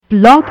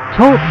Blog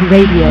Talk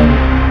Radio.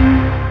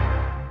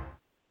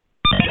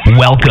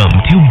 Welcome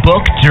to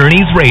Book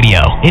Journeys Radio,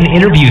 an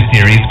interview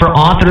series for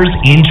authors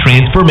in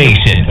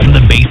transformation. From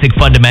the basic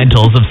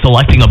fundamentals of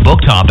selecting a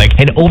book topic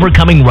and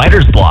overcoming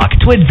writer's block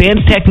to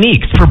advanced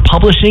techniques for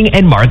publishing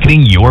and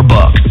marketing your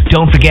books.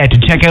 Don't forget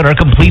to check out our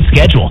complete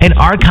schedule and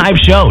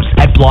archive shows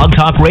at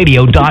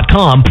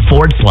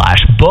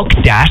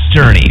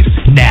blogtalkradio.com/book-journeys.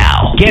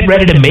 Now, get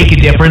ready to make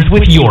a difference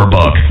with your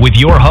book with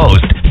your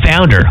host,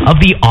 founder of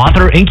the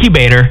Author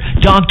Incubator,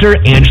 Dr.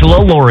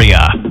 Angela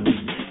Lauria.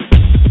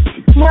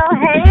 Well,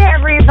 hey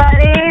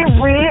everybody,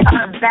 we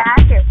are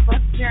back at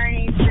Book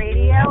Journeys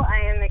Radio. I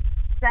am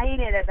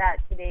excited about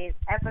today's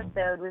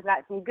episode. We've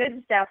got some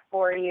good stuff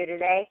for you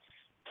today.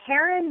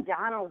 Karen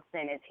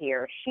Donaldson is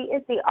here. She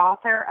is the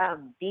author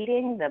of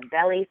Beating the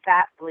Belly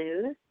Fat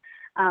Blues,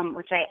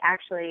 which I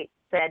actually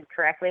said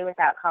correctly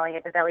without calling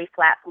it the belly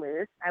flat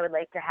blues. I would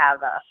like to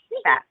have a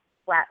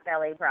flat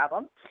belly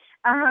problem.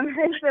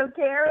 So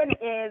Karen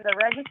is a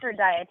registered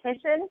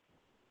dietitian.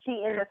 She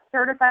is a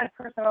certified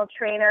personal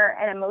trainer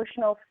and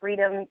emotional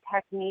freedom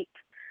technique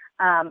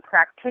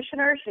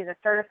practitioner. She's a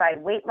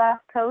certified weight loss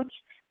coach,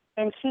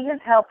 and she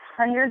has helped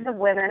hundreds of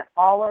women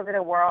all over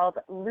the world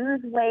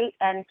lose weight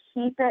and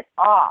keep it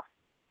off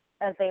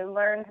as they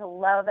learn to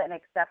love and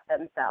accept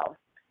themselves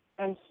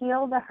and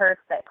heal the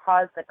hurts that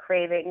cause the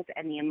cravings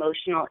and the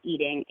emotional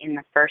eating in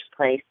the first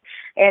place.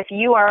 If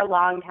you are a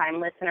longtime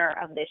listener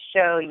of this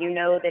show, you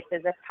know this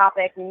is a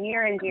topic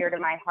near and dear to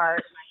my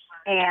heart.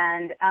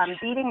 And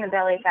Beating the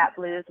Belly Fat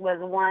Blues was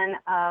one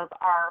of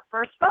our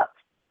first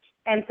books.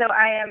 And so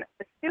I am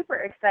super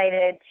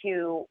excited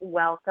to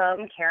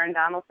welcome Karen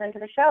Donaldson to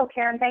the show.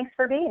 Karen, thanks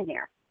for being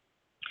here.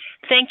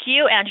 Thank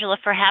you, Angela,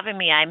 for having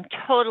me. I'm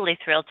totally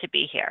thrilled to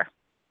be here.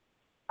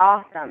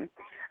 Awesome.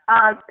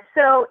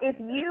 So if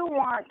you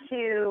want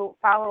to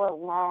follow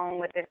along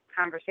with this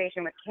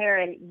conversation with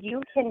Karen,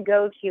 you can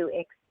go to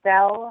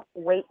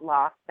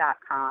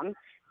excelweightloss.com.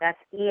 That's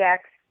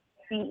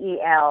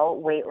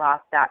EXCEL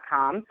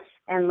weightloss.com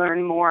and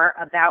learn more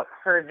about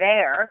her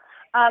there.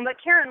 But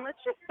Karen,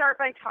 let's just start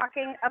by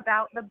talking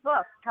about the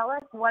book. Tell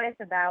us what it's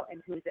about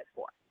and who's it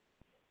for.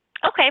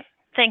 Okay,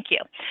 thank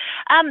you.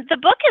 The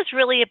book is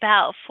really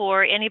about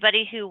for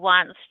anybody who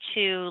wants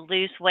to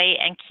lose weight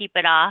and keep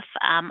it off.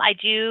 I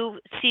do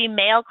see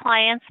male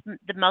clients.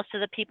 Most of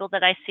the people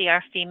that I see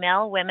are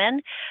female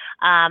women,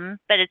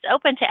 but it's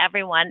open to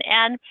everyone.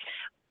 And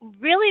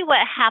really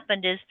what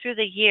happened is through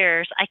the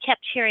years, I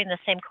kept hearing the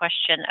same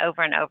question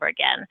over and over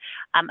again.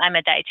 I'm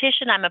a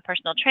dietitian, I'm a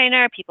personal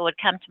trainer. People would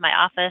come to my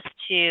office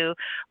to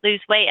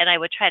lose weight and I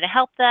would try to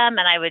help them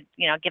and I would,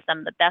 give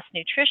them the best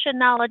nutrition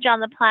knowledge on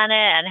the planet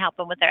and help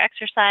them with their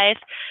exercise.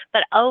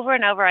 But over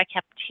and over, I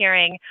kept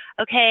hearing,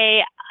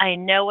 okay, I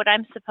know what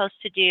I'm supposed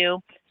to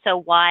do, so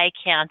why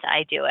can't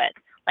I do it?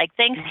 Like,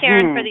 thanks,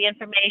 Karen, for the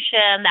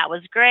information. That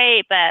was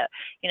great, but,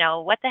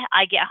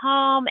 I get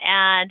home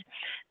and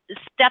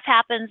stuff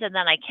happens and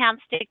then I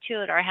can't stick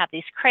to it, or I have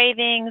these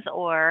cravings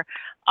or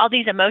all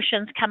these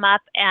emotions come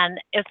up and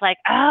it's like,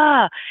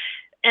 and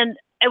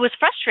it was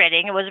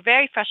frustrating. It was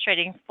very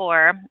frustrating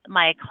for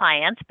my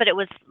clients, but it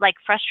was like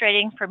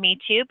frustrating for me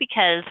too,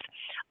 because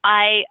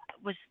I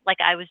was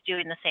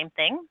doing the same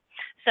thing.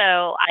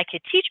 So I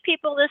could teach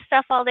people this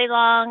stuff all day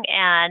long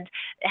and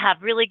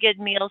have really good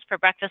meals for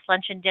breakfast,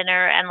 lunch, and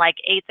dinner. And like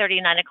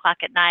 8:30, 9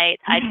 o'clock at night,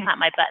 I'd plant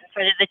my butt in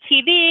front of the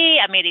TV.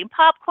 I'm eating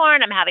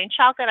popcorn. I'm having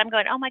chocolate. I'm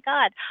going, oh my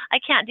God, I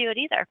can't do it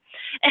either.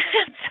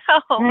 And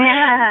so,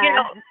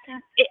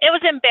 it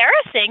was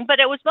embarrassing, but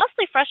it was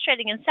mostly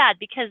frustrating and sad,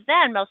 because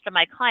then most of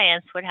my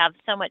clients would have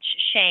so much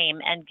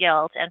shame and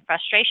guilt and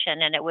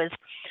frustration. And it was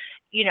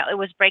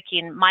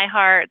breaking my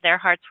heart. Their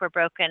hearts were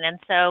broken. And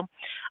so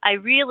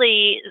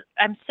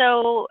I'm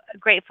so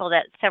grateful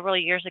that several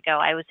years ago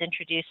I was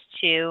introduced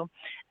to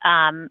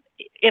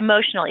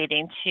emotional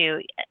eating,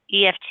 to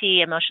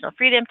EFT, emotional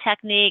freedom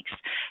techniques,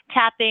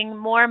 tapping,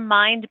 more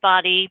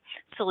mind-body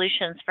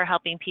solutions for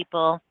helping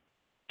people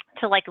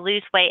to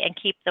lose weight and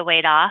keep the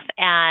weight off.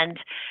 And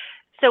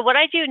so what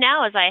I do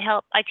now is I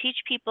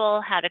teach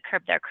people how to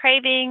curb their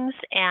cravings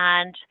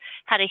and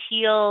how to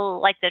heal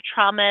the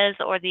traumas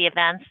or the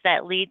events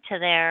that lead to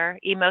their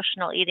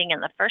emotional eating in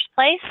the first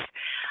place.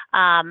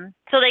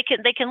 So they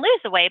can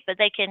lose the weight, but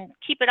they can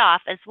keep it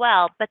off as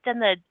well. But then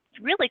the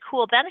really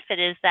cool benefit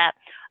is that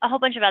a whole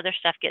bunch of other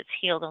stuff gets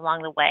healed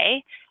along the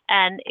way.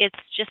 And it's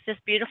just this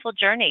beautiful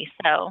journey.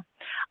 So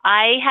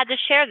I had to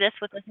share this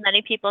with as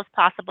many people as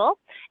possible.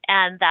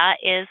 And that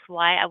is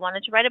why I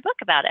wanted to write a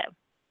book about it.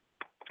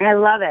 I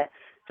love it.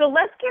 So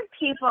let's give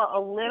people a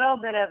little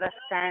bit of a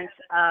sense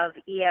of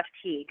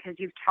EFT, because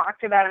you've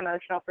talked about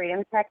emotional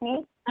freedom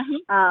technique,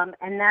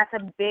 and that's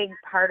a big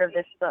part of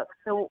this book.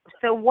 So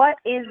what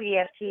is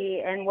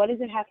EFT, and what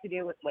does it have to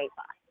do with weight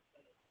loss?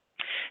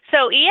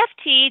 So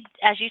EFT,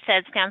 as you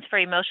said, stands for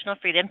Emotional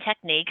Freedom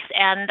Techniques.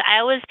 And I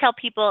always tell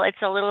people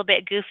it's a little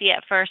bit goofy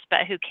at first,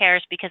 but who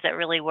cares, because it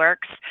really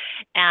works.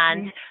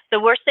 And the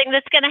worst thing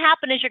that's going to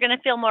happen is you're going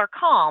to feel more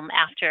calm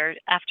after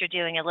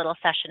doing a little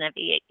session of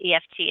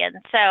EFT. And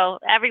so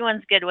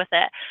everyone's good with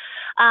it.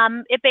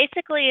 It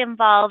basically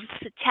involves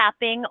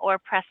tapping or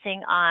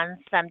pressing on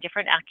some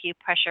different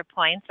acupressure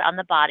points on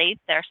the body.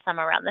 There's some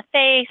around the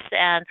face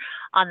and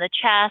on the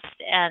chest,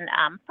 and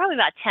probably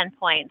about 10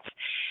 points.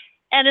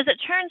 And as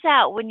it turns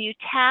out, when you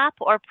tap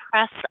or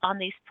press on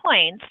these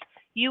points,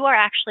 you are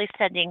actually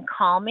sending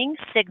calming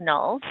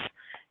signals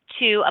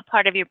to a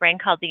part of your brain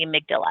called the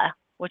amygdala,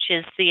 which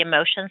is the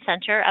emotion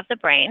center of the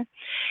brain.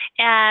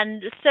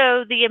 And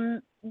so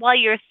while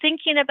you're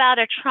thinking about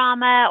a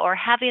trauma or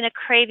having a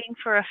craving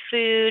for a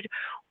food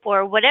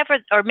or whatever,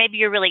 or maybe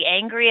you're really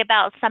angry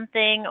about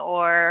something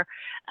or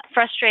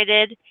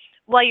frustrated,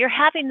 while you're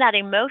having that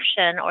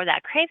emotion or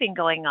that craving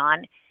going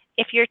on,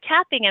 if you're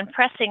tapping and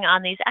pressing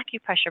on these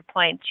acupressure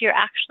points, you're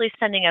actually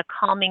sending a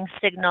calming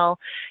signal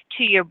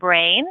to your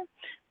brain,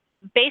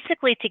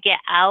 basically to get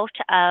out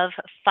of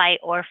fight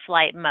or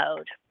flight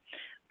mode.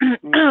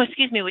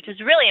 Excuse me, which is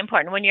really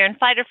important. When you're in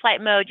fight or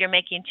flight mode, you're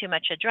making too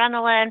much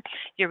adrenaline,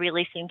 you're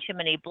releasing too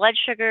many blood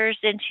sugars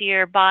into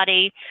your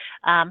body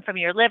from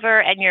your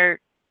liver, and you're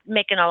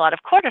making a lot of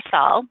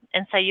cortisol.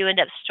 And so you end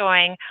up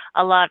storing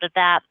a lot of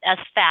that as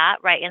fat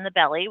right in the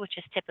belly, which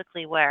is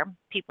typically where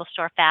people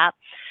store fat.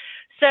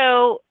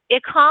 So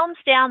it calms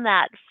down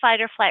that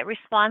fight or flight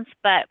response,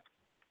 but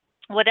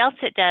what else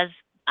it does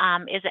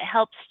is it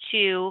helps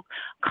to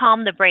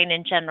calm the brain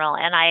in general.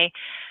 And I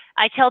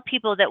tell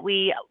people that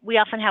we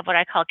often have what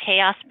I call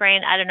chaos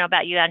brain. I don't know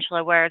about you,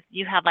 Angela, where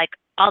you have like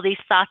all these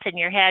thoughts in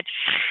your head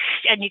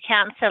and you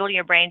can't settle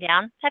your brain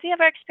down. Have you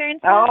ever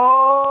experienced that?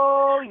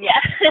 Oh,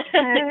 yes.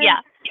 Yeah.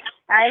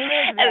 I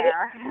live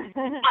there.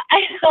 I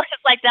know,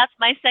 it's like that's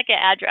my second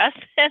address.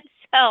 And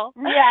so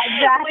yeah,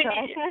 exactly.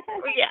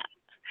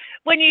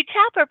 When you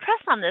tap or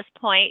press on this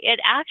point, it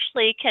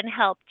actually can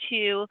help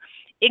to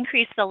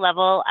increase the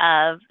level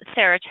of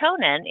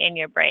serotonin in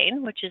your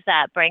brain, which is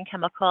that brain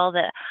chemical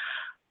that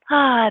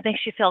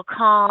makes you feel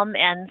calm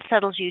and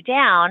settles you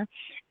down.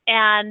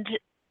 And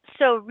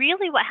so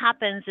really what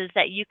happens is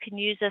that you can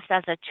use this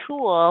as a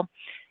tool,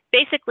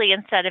 basically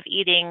instead of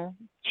eating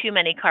too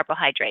many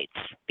carbohydrates,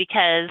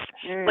 because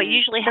what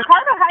usually happens—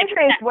 The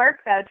carbohydrates work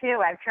though too.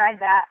 I've tried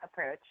that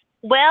approach.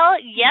 Well,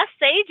 yes,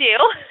 they do.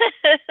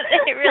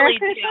 They really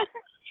do.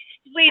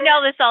 We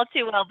know this all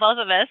too well, both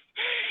of us.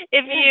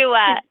 If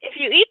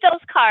you eat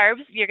those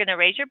carbs, you're going to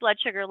raise your blood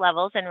sugar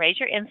levels and raise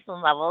your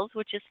insulin levels,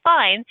 which is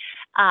fine,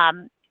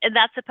 and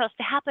that's supposed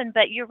to happen.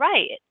 But you're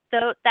right.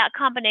 So that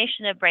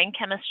combination of brain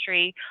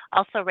chemistry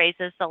also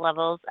raises the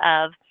levels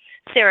of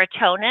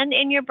serotonin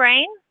in your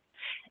brain,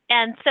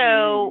 and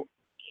so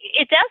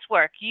it does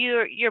work.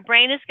 Your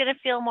brain is going to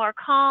feel more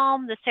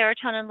calm. The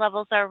serotonin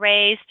levels are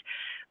raised.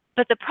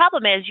 But the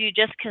problem is you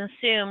just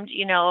consumed,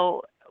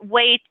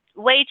 way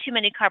too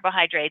many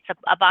carbohydrates,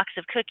 a box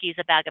of cookies,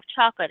 a bag of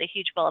chocolate, a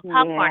huge bowl of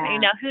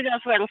popcorn. Yeah. Who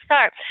knows where it'll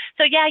start.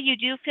 So yeah, you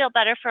do feel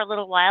better for a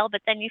little while,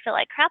 but then you feel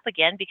like crap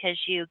again because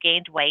you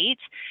gained weight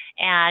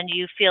and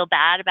you feel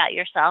bad about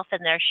yourself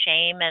and there's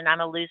shame and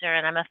I'm a loser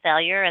and I'm a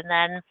failure. And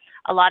then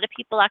a lot of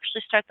people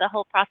actually start the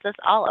whole process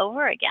all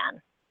over again.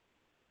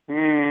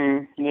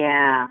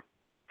 Yeah.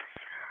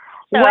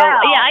 So,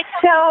 wow. Yeah, I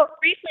tell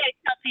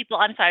people,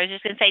 I'm sorry, I was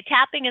just going to say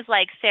tapping is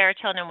like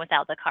serotonin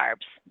without the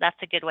carbs. That's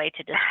a good way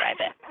to describe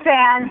it.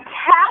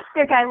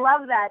 Fantastic. I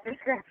love that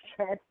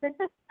description.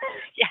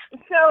 Yeah.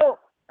 So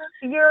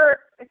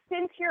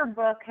since your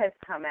book has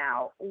come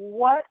out,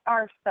 what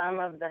are some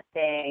of the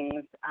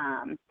things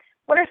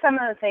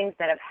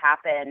that have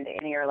happened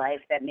in your life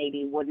that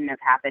maybe wouldn't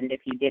have happened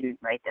if you didn't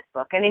write this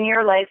book, and in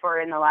your life or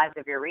in the lives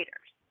of your readers?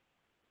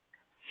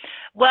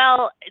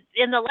 Well,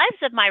 in the lives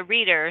of my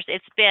readers,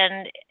 it's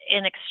been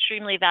an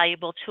extremely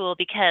valuable tool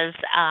because,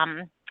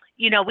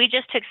 we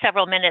just took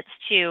several minutes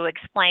to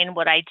explain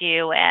what I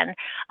do, and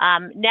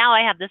now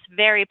I have this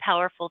very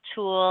powerful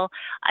tool.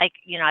 I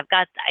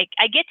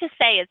get to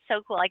say it's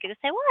so cool. I get to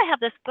say, well, I have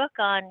this book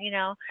on,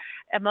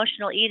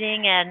 emotional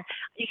eating, and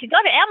you can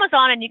go to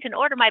Amazon and you can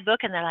order my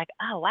book, and they're like,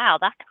 oh wow,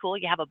 that's cool.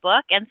 You have a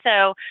book, and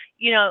so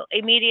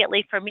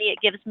immediately for me, it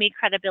gives me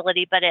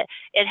credibility, but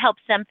it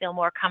helps them feel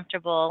more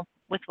comfortable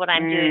with what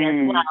I'm doing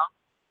as well,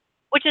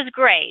 which is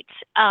great.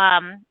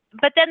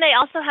 But then they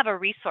also have a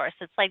resource.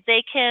 It's like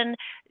they can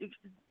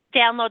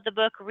download the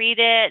book, read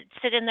it,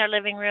 sit in their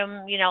living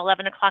room,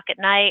 11 o'clock at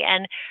night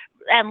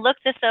and look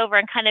this over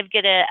and kind of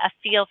get a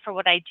feel for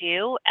what I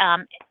do.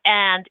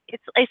 And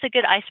it's a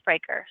good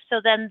icebreaker. So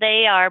then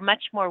they are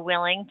much more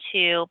willing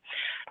to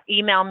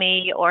email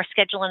me or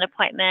schedule an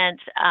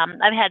appointment.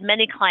 I've had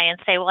many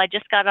clients say, well, I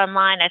just got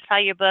online. I saw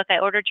your book. I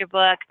ordered your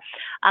book.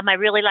 I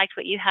really liked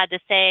what you had to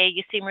say.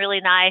 You seem really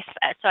nice.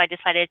 So I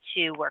decided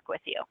to work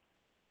with you.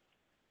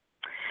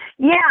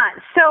 Yeah,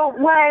 so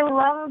what I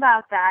love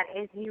about that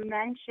is you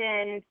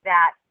mentioned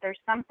that there's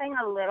something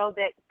a little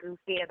bit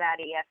goofy about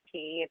EFT.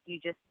 If you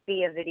just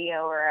see a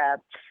video or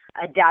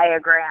a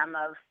diagram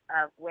of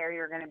where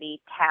you're going to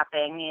be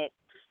tapping it,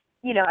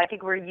 I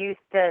think we're used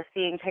to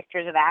seeing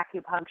pictures of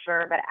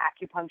acupuncture, but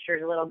acupuncture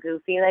is a little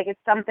goofy. Like, it's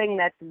something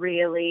that's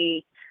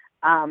really,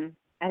 I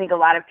think a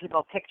lot of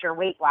people picture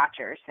Weight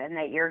Watchers and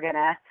that you're going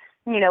to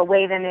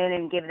weigh them in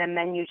and give them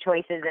menu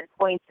choices and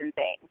points and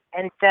things.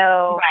 And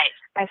so Right.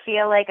 I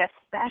feel like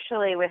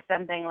especially with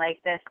something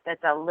like this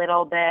that's a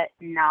little bit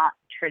not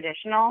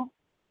traditional,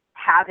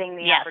 having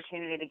the Yes.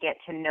 opportunity to get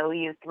to know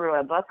you through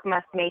a book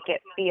must make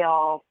it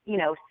feel,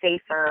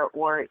 safer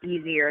or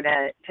easier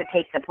to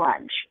take the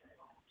plunge.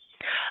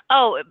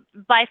 Oh,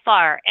 by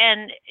far.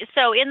 And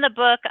so in the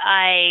book,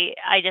 I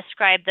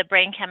describe the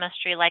brain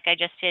chemistry like I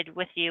just did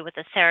with you with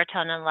the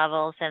serotonin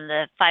levels and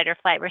the fight or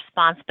flight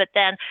response. But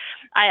then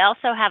I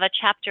also have a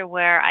chapter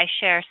where I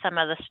share some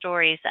of the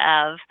stories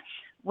of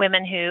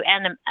women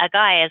and a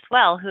guy as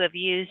well, who have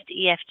used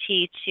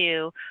EFT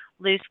to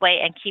lose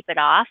weight and keep it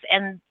off.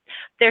 And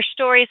their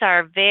stories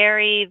are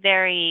very,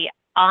 very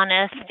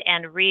honest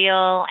and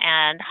real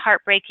and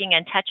heartbreaking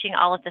and touching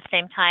all at the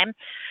same time.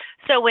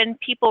 So when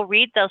people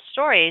read those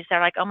stories, they're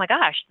like, "Oh my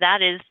gosh,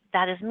 that is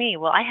me.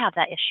 Well, I have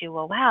that issue.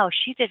 Well, wow,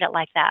 she did it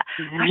like that.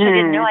 Gosh, I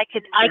didn't know I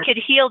could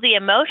heal the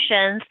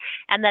emotions,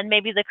 and then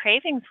maybe the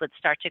cravings would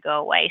start to go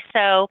away."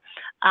 So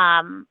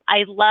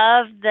I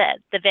love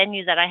the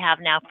venue that I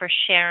have now for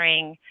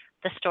sharing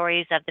the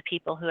stories of the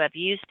people who have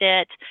used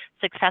it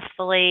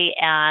successfully,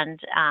 and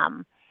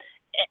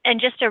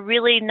just a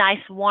really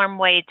nice, warm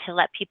way to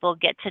let people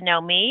get to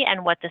know me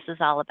and what this is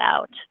all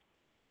about.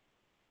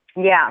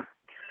 Yeah.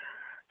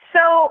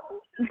 So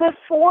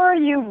before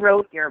you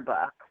wrote your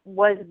book,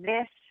 was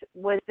this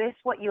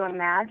what you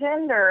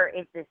imagined, or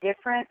is this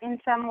different in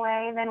some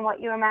way than what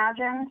you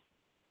imagined?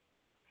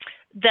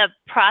 The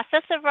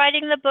process of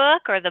writing the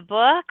book, or the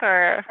book,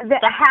 or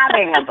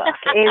having a book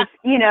is,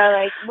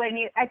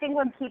 I think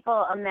when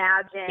people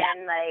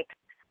imagine like,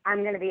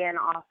 I'm going to be an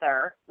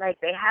author, like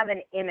they have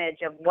an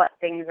image of what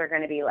things are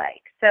going to be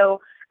like.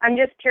 So I'm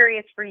just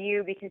curious for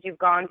you, because you've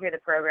gone through the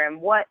program,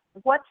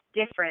 what's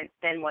different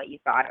than what you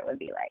thought it would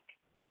be like?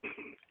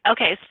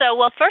 Okay, so,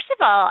 well, first of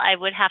all, I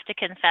would have to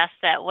confess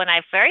that when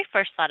I very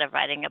first thought of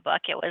writing a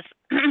book, it was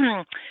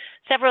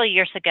several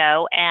years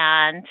ago,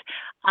 and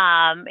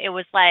it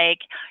was like,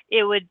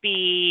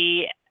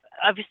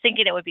 I was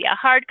thinking it would be a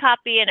hard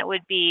copy, and it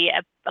would be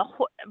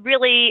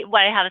really,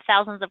 I have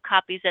thousands of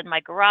copies in my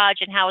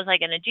garage, and how was I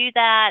going to do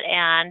that?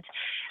 And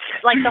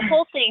like the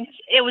whole thing,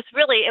 it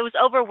was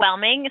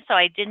overwhelming, so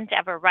I didn't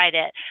ever write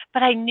it.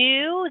 But I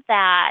knew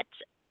that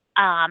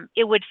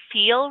it would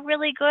feel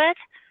really good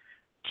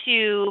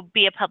to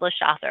be a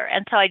published author.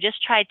 And so I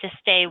just tried to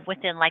stay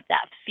within like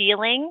that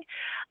feeling,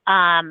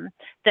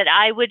 that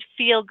I would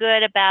feel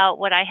good about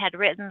what I had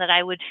written, that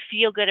I would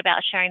feel good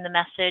about sharing the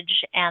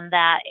message, and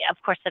that, of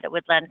course, that it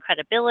would lend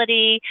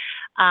credibility.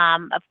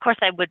 Of course,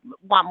 I would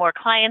want more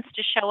clients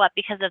to show up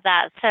because of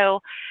that.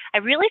 So I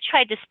really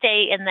tried to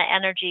stay in the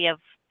energy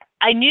of,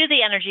 I knew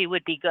the energy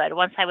would be good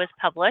once I was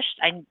published.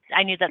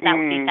 I knew that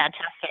would be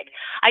fantastic.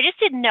 I just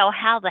didn't know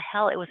how the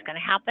hell it was going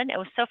to happen. It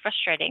was so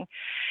frustrating.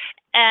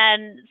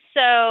 And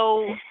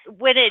so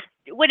when it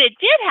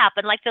did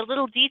happen, like the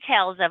little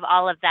details of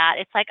all of that,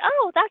 it's like,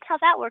 oh, that's how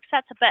that works.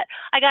 But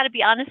I got to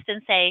be honest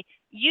and say,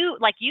 you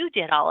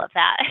did all of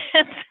that.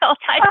 And so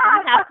I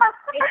didn't have to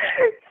do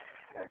it.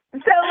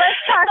 So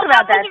let's talk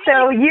about that.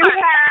 So you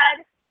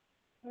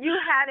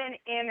had an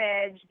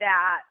image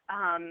that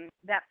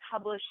that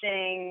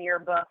publishing your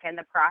book and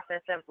the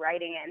process of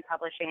writing it and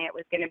publishing it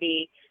was going to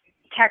be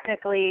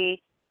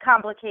technically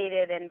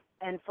complicated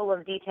and full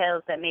of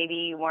details that maybe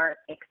you weren't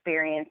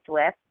experienced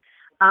with,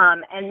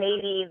 and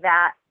maybe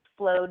that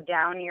slowed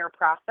down your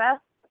process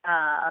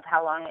of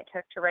how long it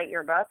took to write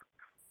your book.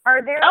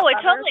 Are there it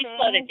totally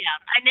slowed it down.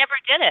 I never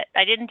did it.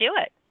 I didn't do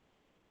it.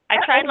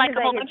 I tried like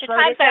a whole bunch of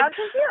times.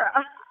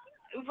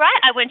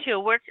 Right. I went to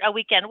a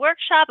weekend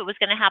workshop. It was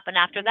going to happen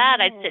after that.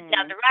 I'd sit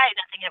down to write.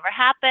 Nothing ever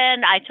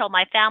happened. I told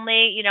my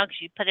family, because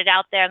you put it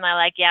out there, and they're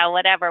like, yeah,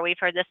 whatever. We've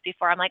heard this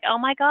before. I'm like, oh,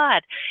 my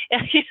God. So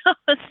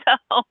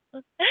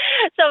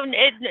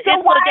it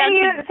slowed down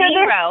to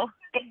zero.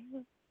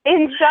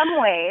 In some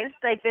ways,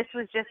 like this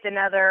was just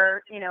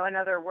another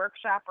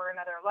workshop or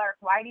another lark.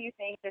 Why do you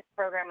think this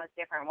program was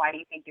different? Why do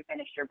you think you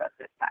finished your book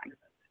this time?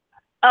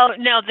 Oh,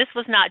 no, this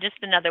was not just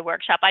another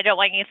workshop. I don't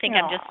want you to think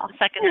I'm just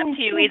sucking up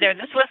to you either.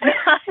 This was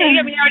not, you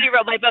already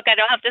wrote my book. I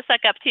don't have to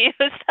suck up to you.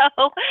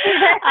 So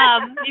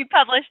you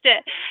published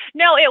it.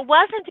 No, it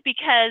wasn't,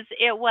 because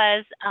it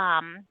was,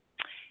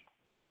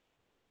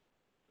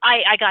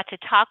 I got to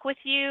talk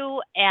with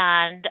you,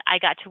 and I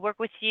got to work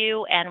with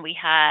you, and we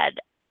had,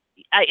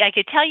 I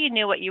could tell you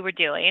knew what you were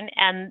doing,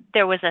 and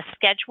there was a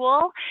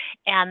schedule,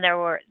 and there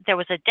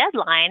was a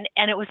deadline,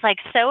 and it was like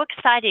so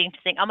exciting to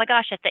think, oh my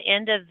gosh, at the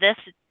end of this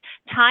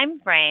time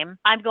frame,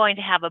 I'm going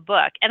to have a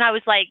book. And I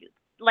was like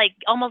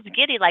almost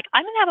giddy, like,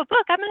 I'm going to have a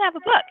book.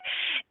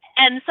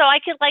 And so I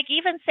could like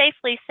even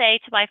safely say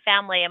to my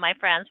family and my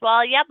friends,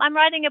 well, yep, I'm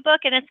writing a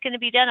book, and it's going to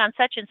be done on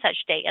such and such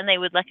date. And they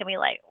would look at me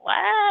like, what?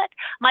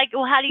 I'm like,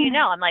 well, how do you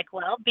know? I'm like,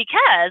 well,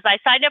 because I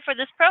signed up for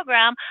this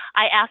program,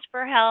 I asked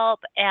for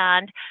help,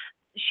 and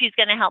she's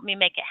going to help me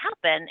make it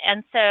happen.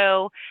 And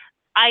so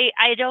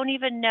I don't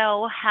even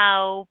know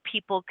how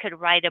people could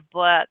write a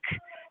book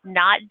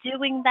not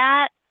doing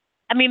that.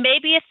 I mean,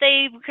 maybe if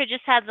they could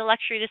just have the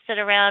luxury to sit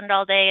around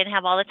all day and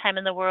have all the time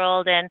in the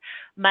world and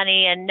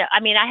money and,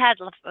 I mean, I had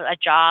a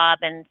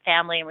job and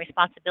family and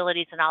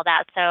responsibilities and all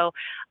that. So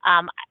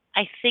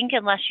I think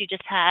unless you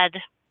just had,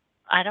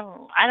 I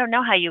don't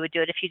know how you would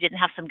do it if you didn't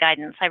have some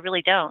guidance. I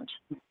really don't.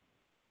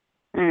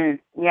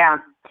 Yeah.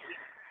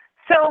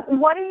 So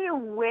what do you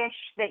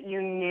wish that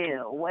you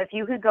knew? If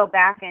you could go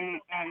back and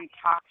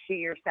talk to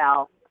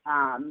yourself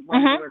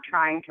when you were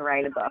trying to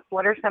write a book,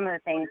 what are some of the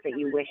things that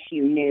you wish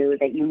you knew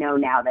that you know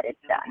now that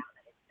it's done?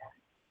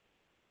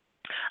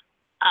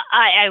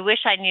 I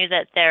wish I knew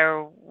that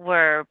there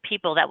were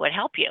people that would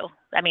help you.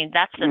 I mean,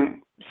 that's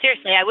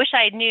seriously, I wish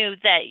I knew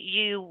that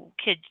you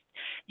could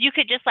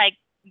just like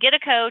get a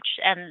coach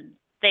and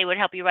they would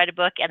help you write a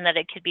book and that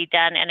it could be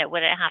done and it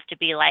wouldn't have to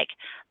be like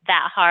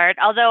that hard.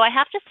 Although I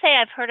have to say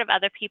I've heard of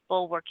other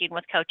people working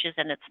with coaches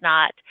and it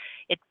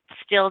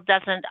still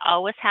doesn't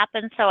always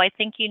happen. So I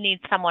think you need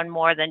someone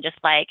more than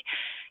just like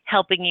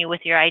helping you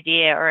with your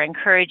idea or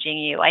encouraging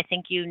you. I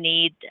think you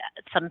need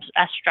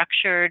a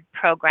structured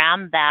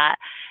program that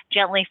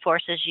gently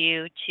forces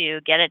you to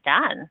get it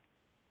done.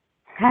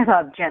 I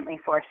love gently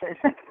forces.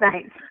 That's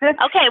nice.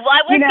 Okay, well,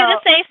 I was going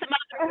to say some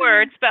other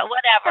words, but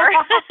whatever.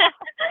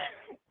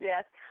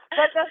 Yes,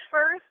 but the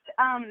first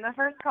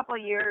couple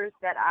of years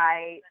that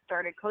I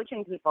started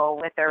coaching people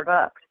with their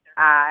books,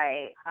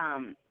 I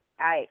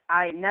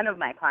none of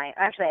my clients,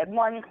 actually I had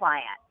one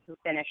client who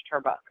finished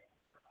her book.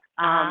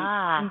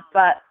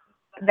 But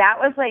that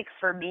was like,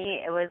 for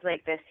me, it was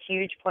like this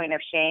huge point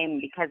of shame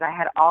because I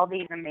had all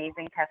these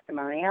amazing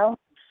testimonials,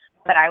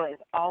 but I was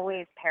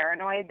always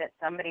paranoid that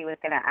somebody was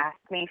going to ask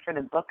me for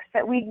the books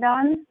that we'd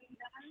done.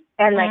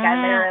 And like I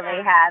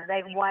literally had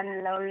like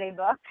one lonely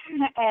book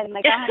and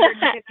like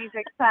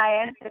 156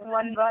 clients in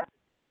one book.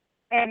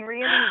 And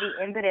really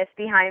the impetus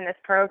behind this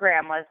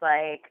program was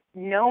like,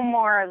 no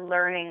more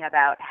learning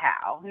about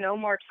how, no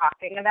more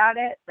talking about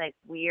it. Like,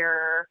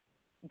 we're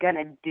going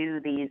to do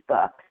these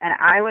books. And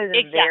I was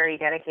very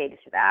dedicated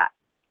to that.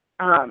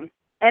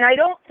 And I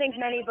don't think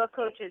many book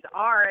coaches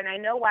are, and I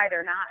know why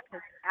they're not,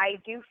 because I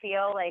do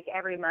feel like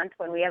every month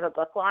when we have a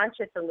book launch,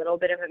 it's a little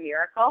bit of a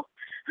miracle.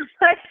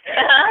 I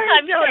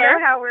don't know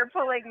how we're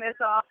pulling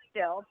this off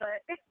still,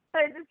 but it's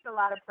just a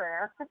lot of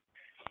prayer.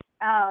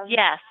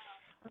 Yes.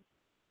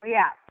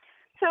 Yeah.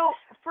 So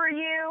for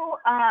you,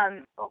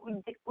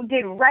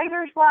 did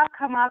writer's block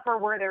come up, or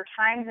were there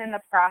times in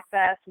the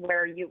process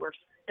where you were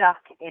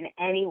stuck in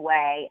any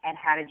way, and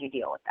how did you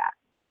deal with that?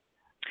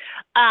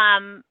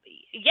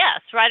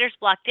 Yes, writer's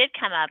block did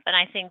come up, and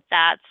I think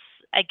that's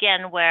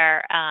again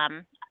where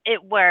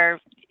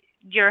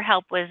your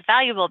help was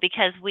valuable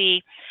because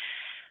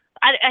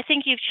I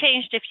think you've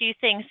changed a few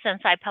things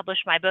since I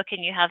published my book,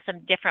 and you have some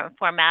different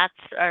formats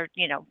or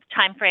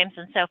time frames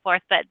and so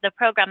forth. But the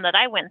program that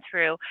I went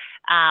through,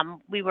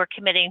 we were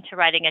committing to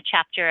writing a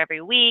chapter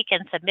every week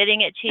and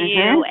submitting it to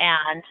you,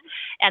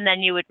 and then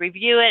you would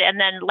review it, and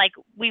then like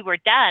we were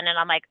done, and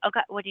I'm like,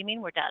 okay, what do you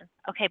mean we're done?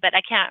 Okay, but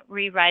I can't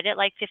rewrite it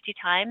like 50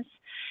 times.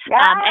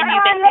 And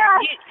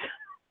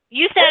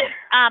you said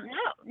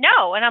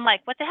no, and I'm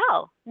like, what the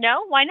hell?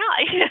 No, why not?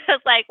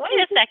 It's like,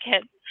 wait a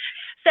second.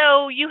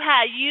 So you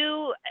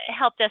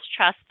helped us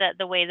trust that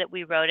the way that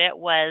we wrote it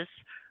was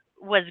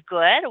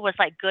good, was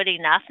like good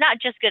enough, not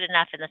just good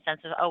enough in the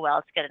sense of, oh, well,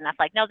 it's good enough.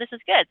 Like, no, this is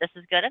good. This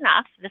is good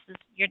enough.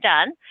 You're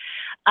done.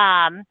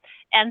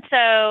 And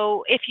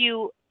so if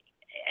you,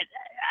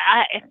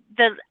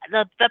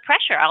 the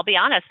pressure, I'll be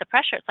honest, the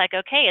pressure, it's like,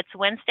 okay, it's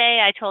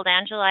Wednesday. I told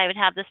Angela I would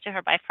have this to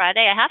her by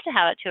Friday. I have to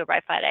have it to her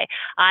by Friday.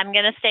 I'm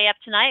going to stay up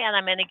tonight and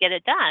I'm going to get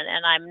it done.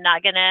 And I'm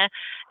not going to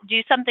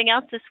do something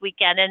else this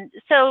weekend. And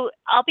so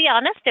I'll be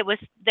honest,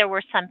 there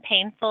were some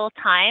painful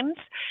times,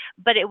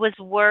 but it was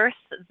worth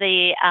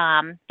the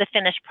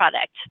finished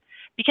product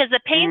because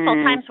the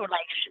painful times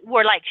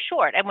were like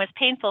short and was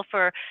painful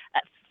for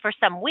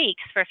some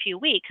weeks, for a few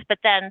weeks, but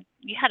then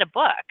you had a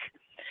book.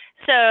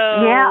 So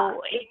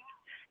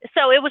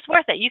it was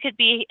worth it. You could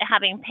be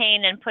having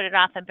pain and put it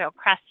off and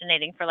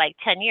procrastinating for like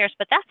 10 years,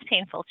 but that's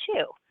painful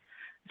too.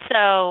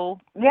 So,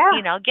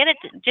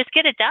 just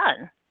get it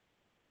done.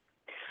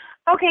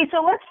 Okay,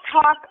 so let's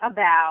talk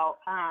about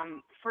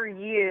for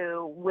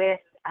you with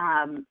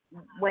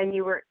when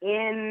you were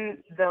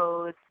in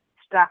those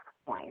stuck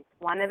points.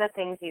 One of the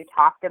things you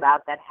talked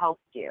about that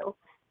helped you,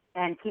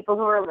 and people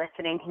who are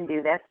listening can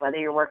do this, whether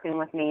you're working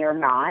with me or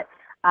not,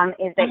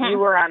 is that you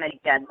were on a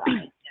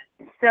deadline.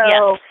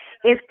 So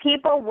if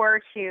people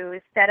were to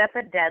set up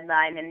a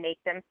deadline and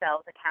make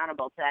themselves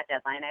accountable to that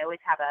deadline, I always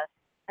have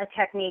a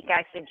technique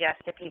I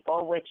suggest to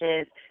people, which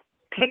is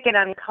pick an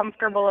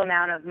uncomfortable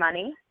amount of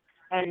money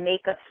and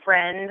make a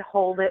friend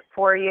hold it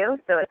for you.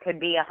 So it could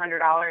be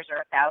 $100 or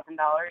 $1,000,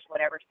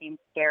 whatever seems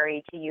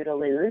scary to you to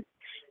lose.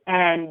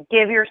 And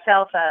give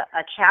yourself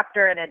a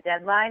chapter and a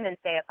deadline and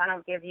say, if I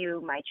don't give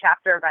you my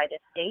chapter by this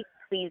date,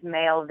 please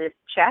mail this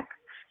check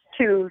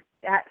to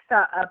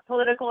a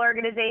political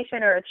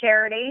organization or a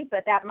charity,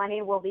 but that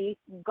money will be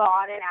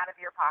gone and out of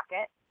your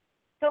pocket.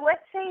 So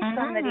let's say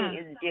somebody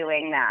is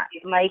doing that,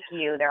 like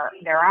you,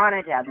 they're on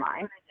a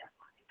deadline.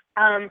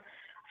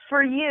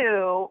 for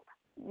you,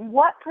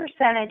 what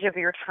percentage of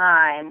your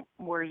time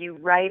were you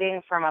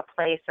writing from a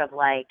place of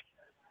like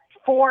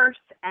force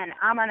and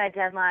I'm on a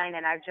deadline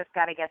and I've just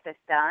got to get this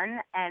done?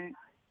 And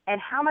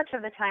how much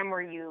of the time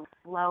were you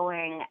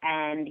flowing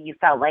and you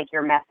felt like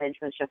your message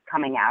was just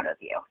coming out of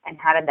you? And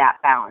how did that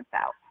balance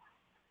out?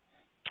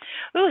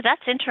 Ooh,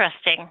 that's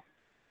interesting.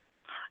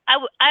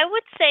 I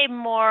would say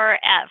more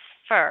at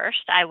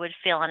first. I would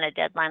feel on a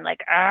deadline like,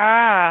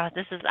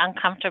 this is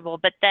uncomfortable.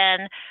 But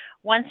then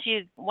once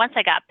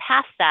I got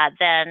past that,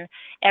 then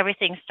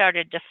everything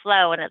started to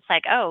flow, and it's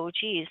like, oh,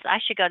 geez, I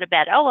should go to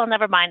bed. Oh, well,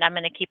 never mind. I'm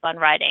going to keep on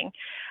writing.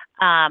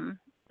 So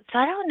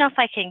I don't know if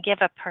I can give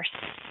a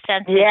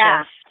percentage of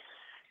time.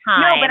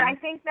 No, but I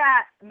think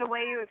that the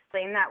way you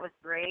explained that was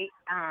great,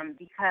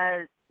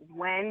 because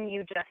when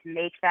you just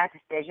make that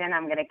decision,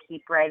 I'm going to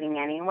keep writing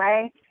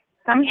anyway,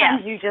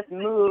 sometimes you just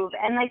move.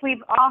 And like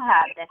we've all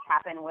had this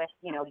happen with,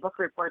 book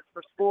reports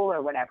for school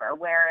or whatever,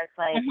 where it's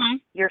like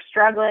you're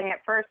struggling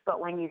at first,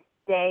 but when you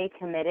stay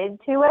committed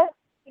to it,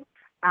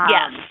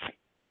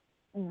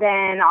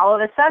 then all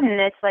of a sudden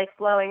it's like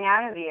flowing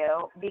out of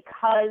you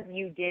because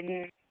you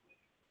didn't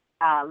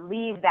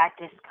leave that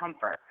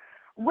discomfort.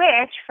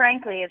 Which,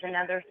 frankly, is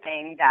another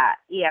thing that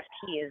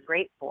EFT is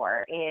great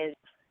for, is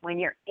when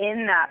you're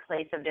in that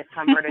place of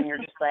discomfort and you're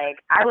just like,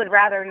 I would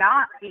rather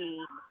not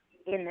be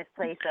in this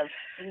place of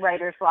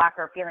writer's block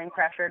or feeling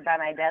pressured by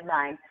my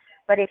deadline.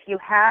 But if you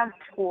have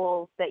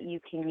tools that you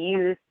can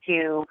use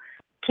to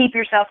keep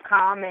yourself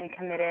calm and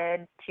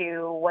committed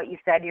to what you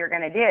said you're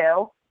going to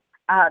do,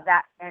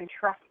 that and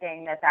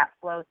trusting that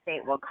flow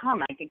state will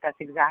come, I think that's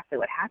exactly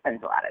what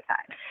happens a lot of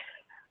times.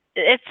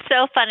 It's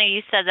so funny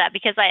you said that,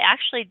 because I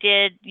actually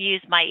did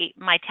use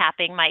my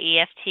tapping, my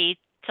EFT,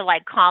 to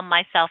like calm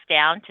myself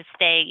down, to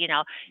stay,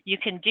 you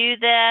can do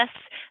this,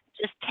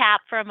 just tap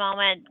for a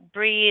moment,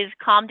 breathe,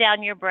 calm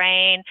down your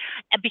brain.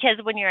 Because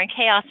when you're in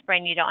chaos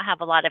brain, you don't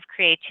have a lot of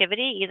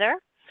creativity either.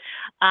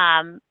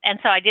 And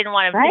so I didn't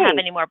want to have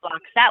any more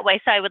blocks that way.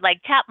 So I would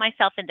like tap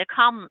myself into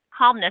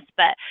calmness.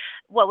 But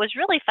what was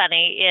really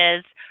funny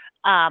is,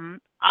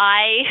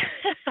 I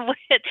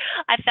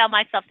found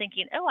myself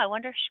thinking, oh, I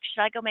wonder,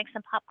 should I go make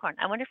some popcorn?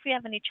 I wonder if we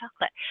have any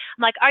chocolate.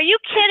 I'm like, are you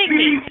kidding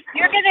me?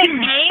 You're going to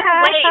gain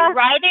weight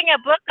writing a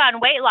book on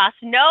weight loss?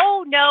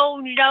 No,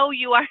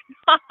 you are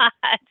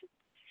not.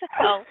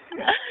 So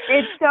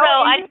it's so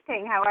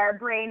interesting how our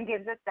brain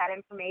gives us that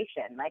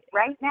information. Like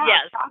right now,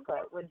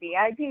 chocolate would be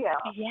ideal.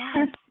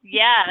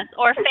 Yes,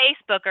 or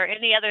Facebook or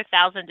any other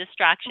 1,000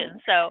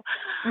 distractions. So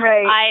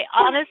I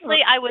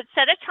honestly, I would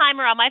set a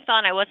timer on my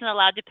phone. I wasn't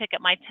allowed to pick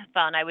up my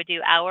phone. I would do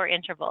hour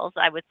intervals.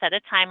 I would set a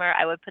timer.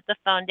 I would put the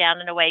phone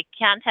down in a way,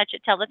 can't touch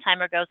it till the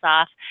timer goes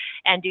off,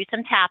 and do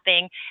some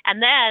tapping.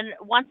 And then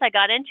once I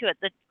got into it,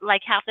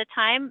 like half the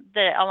time,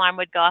 the alarm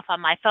would go off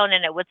on my phone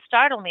and it would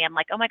startle me. I'm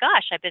like, oh my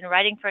gosh, I've been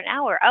writing for an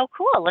hour. Oh,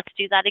 cool. Let's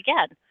do that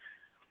again.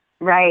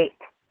 Right.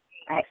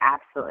 I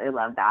absolutely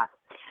love that.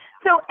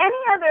 So any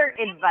other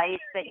advice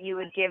that you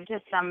would give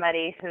to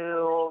somebody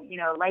who,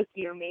 like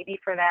you, maybe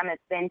for them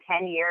it's been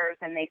 10 years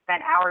and they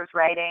spent hours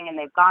writing and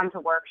they've gone to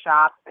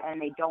workshops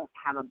and they don't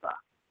have a book?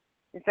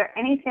 Is there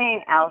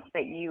anything else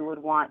that you would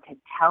want to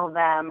tell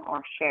them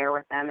or share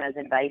with them as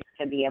advice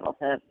to be able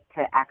to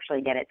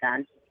actually get it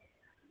done?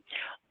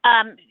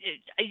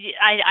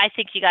 I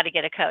think you got to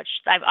get a coach.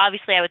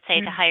 Obviously, I would say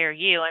to hire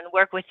you and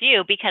work with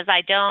you, because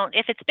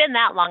if it's been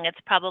that long, it's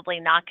probably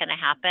not going to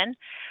happen.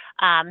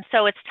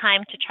 So it's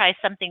time to try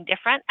something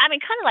different. I mean,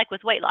 kind of like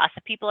with weight loss,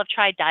 if people have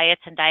tried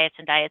diets and diets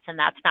and diets and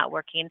that's not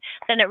working,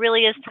 then it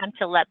really is time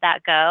to let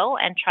that go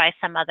and try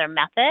some other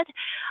method.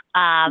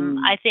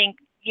 I think,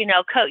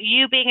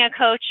 you being a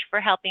coach for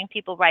helping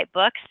people write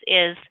books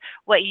is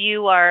what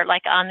you are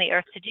like on the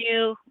earth to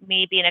do.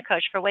 Me being a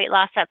coach for weight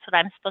loss, that's what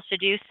I'm supposed to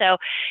do. So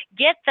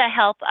get the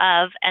help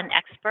of an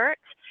expert.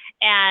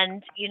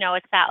 And,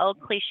 it's that old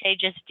cliche,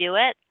 just do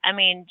it. I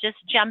mean, just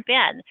jump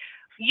in.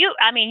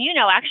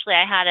 Actually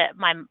I had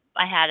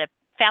a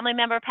family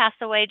member pass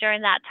away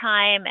during that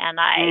time, and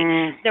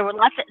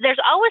there's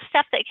always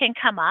stuff that can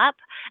come up.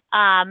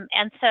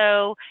 And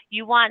so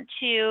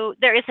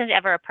there isn't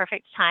ever a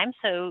perfect time.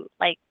 So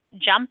like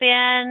jump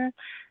in,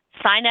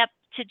 sign up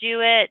to do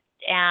it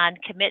and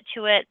commit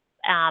to it.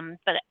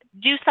 But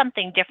do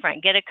something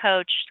different, get a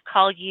coach,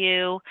 call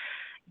you,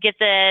 get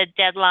the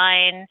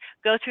deadline,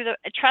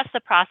 trust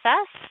the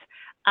process.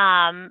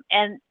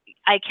 And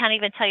I can't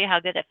even tell you how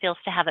good it feels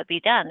to have it be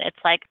done. It's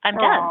like, I'm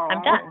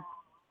done.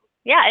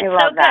 Yeah,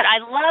 it's so good. I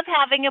love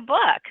having a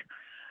book.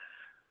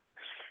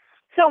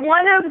 So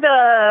one of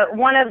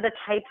the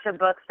types of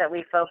books that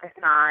we focus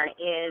on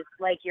is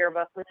like your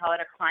book. We call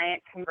it a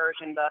client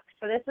conversion book.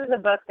 So this is a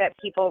book that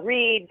people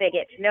read, they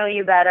get to know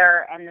you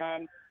better, and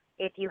then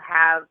if you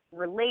have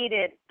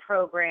related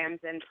programs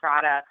and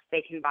products,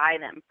 they can buy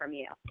them from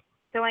you.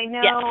 So I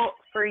know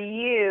for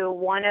you,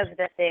 one of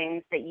the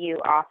things that you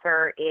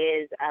offer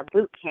is a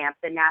boot camp,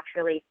 the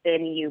Naturally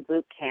Thin You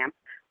boot camp,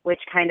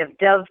 which kind of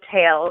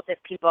dovetails if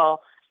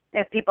people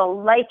if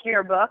people like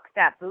your book,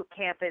 that boot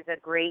camp is a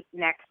great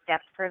next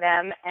step for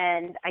them.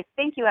 And I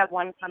think you have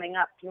one coming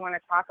up. Do you want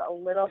to talk a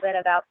little bit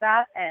about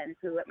that and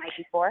who it might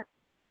be for?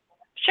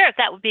 Sure,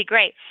 that would be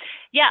great.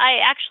 Yeah, I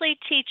actually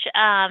teach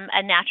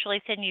a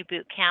Naturally Thin You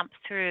boot camp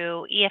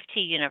through EFT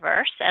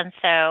Universe, and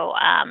so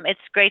it's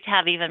great to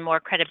have even more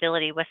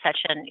credibility with such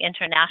an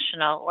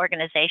international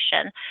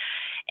organization.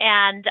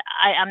 And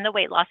I'm the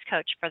weight loss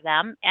coach for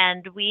them,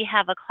 and we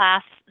have a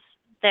class.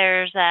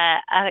 There's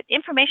an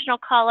informational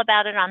call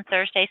about it on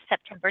Thursday,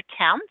 September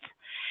 10th,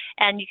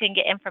 and you can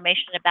get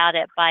information about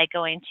it by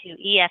going to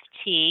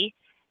EFT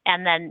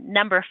and then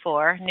numeral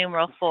 4,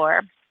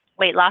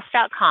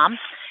 weightloss.com.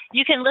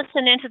 You can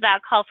listen into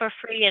that call for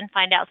free and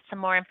find out some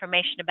more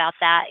information about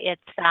that.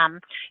 It's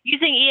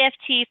using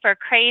EFT for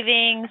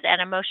cravings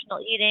and emotional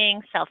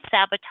eating,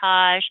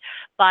 self-sabotage,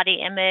 body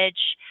image.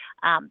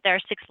 There are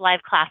 6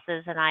 live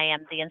classes, and I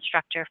am the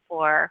instructor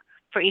for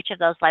each of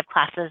those live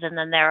classes, and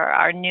then there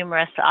are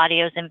numerous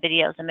audios and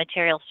videos and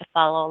materials to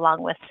follow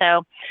along with.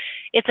 So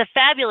it's a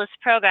fabulous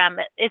program.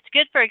 It's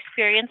good for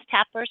experienced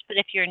tappers, but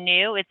if you're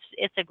new,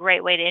 it's a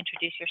great way to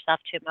introduce yourself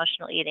to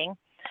emotional eating.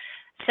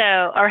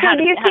 So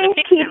do you think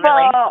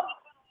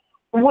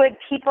would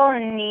people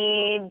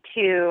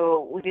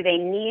do they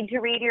need to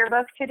read your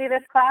book to do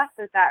this class?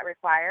 Is that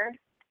required?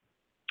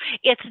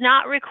 It's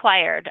not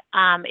required.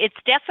 It's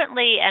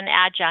definitely an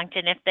adjunct,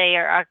 and if they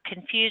are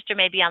confused or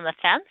maybe on the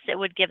fence, it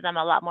would give them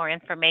a lot more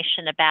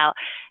information about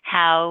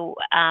how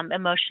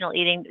emotional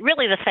eating,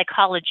 really the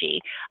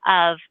psychology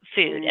of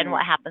food and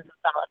what happens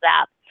with all of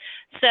that.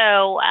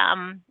 So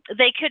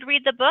they could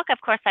read the book.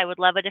 Of course, I would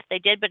love it if they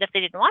did, but if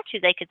they didn't want to,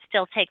 they could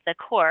still take the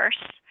course.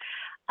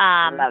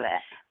 Love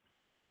it.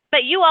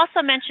 But you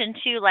also mentioned,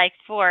 too, like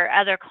for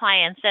other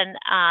clients, and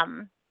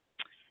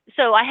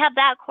so I have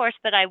that course,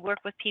 but I work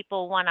with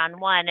people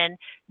one-on-one, and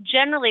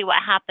generally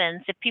what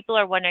happens, if people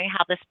are wondering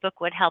how this book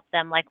would help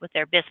them, like with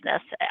their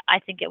business, I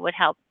think it would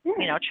help,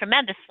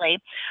 tremendously.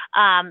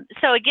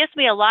 So it gives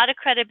me a lot of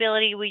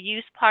credibility. We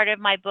use part of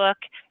my book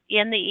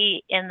in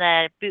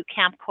the boot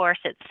camp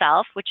course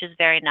itself, which is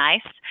very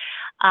nice.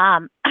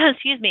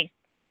 Excuse me.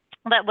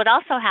 But what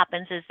also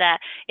happens is that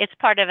it's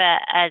part of a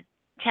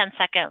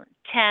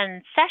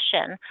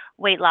 10-session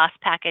weight loss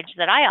package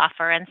that I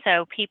offer, and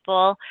so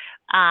people,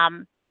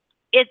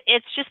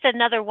 it's just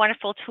another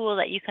wonderful tool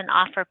that you can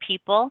offer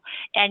people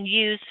and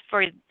use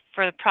for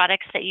the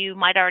products that you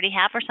might already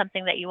have or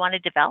something that you want to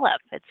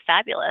develop. It's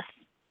fabulous.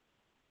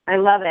 I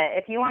love it.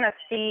 If you want to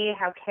see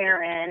how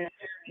Karen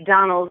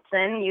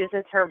Donaldson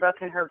uses her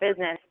book in her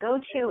business, go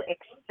to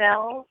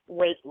Excel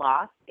Weight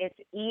Loss. It's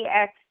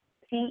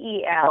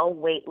EXCEL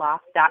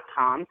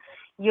weightloss.com.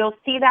 You'll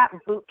see that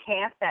boot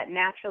camp, that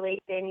Naturally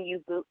Thin You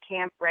boot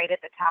camp right at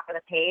the top of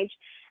the page.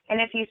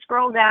 And if you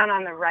scroll down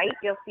on the right,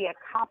 you'll see a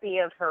copy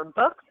of her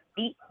book,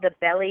 Beat the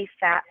Belly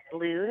Fat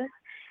Blues.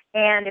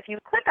 And if you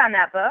click on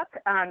that book,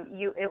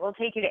 it will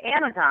take you to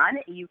Amazon.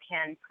 You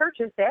can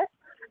purchase it.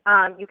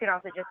 You can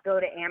also just go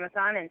to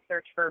Amazon and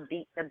search for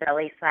Beat the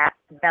Belly Fat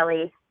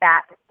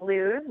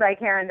Blues by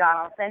Karen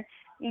Donaldson.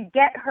 You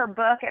get her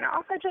book, and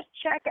also just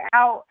check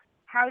out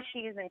how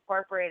she's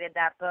incorporated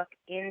that book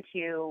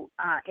into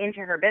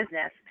her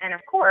business. And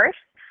of course,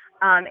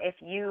 if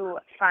you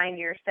find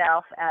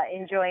yourself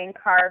enjoying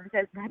carbs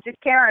as much as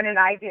Karen and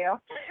I do,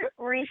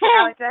 reach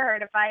out to her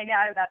to find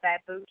out about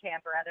that boot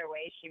camp or other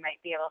ways she might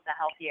be able to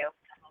help you.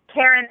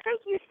 Karen,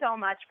 thank you so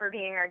much for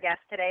being our guest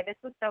today. This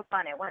was so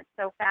fun. It went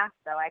so fast,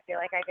 though. I feel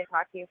like I could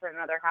talk to you for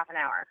another half an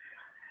hour.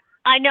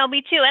 I know,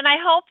 me too. And I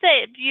hope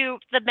that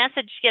the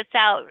message gets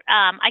out.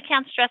 I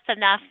can't stress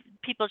enough,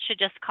 people should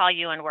just call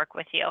you and work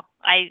with you.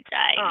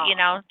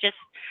 Just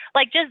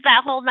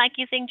that whole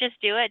Nike thing,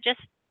 just do it. Just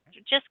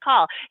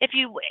call. If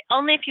you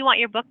want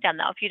your book done,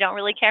 though. If you don't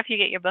really care if you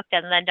get your book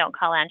done, then don't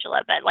call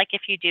Angela. But like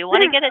if you do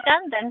want to get it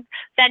done,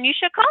 then you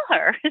should call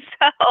her.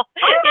 So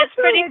it's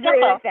pretty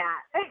simple. With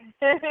that.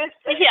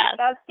 Yeah,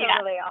 that's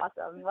totally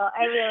awesome. Well,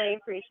 I really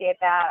appreciate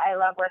that. I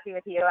love working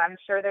with you. I'm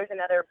sure there's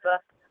another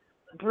book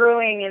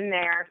brewing in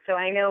there, so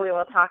I know we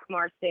will talk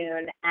more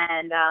soon.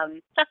 And I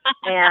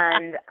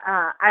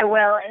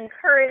will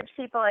encourage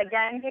people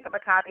again, pick up a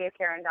copy of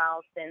Karen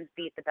Donaldson's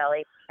Beat the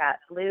Belly Fat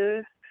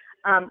Blues.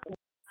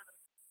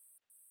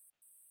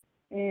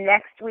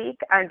 Next week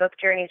on Book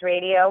Journeys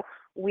Radio,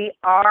 we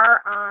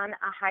are on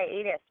a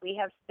hiatus. We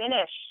have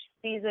finished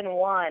season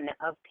 1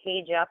 of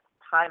Page Up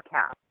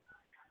podcast.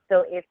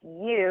 So if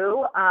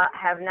you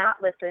have not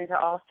listened to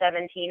all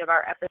 17 of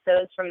our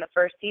episodes from the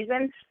first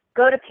season,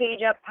 go to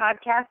Page Up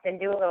podcast and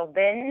do a little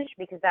binge,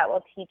 because that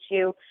will teach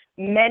you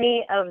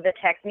many of the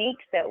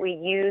techniques that we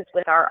use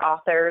with our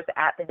authors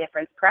at The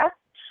Difference Press.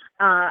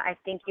 I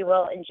think you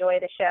will enjoy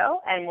the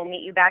show, and we'll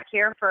meet you back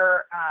here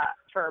for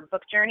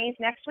Book Journeys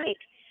next week.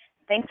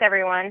 Thanks,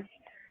 everyone.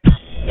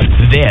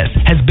 This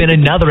has been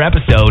another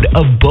episode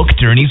of Book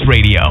Journeys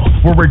Radio,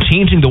 where we're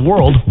changing the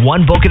world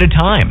one book at a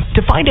time.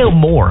 To find out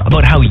more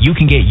about how you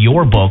can get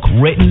your book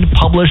written,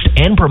 published,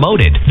 and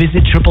promoted,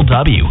 visit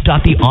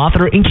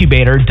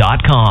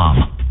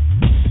www.theauthorincubator.com.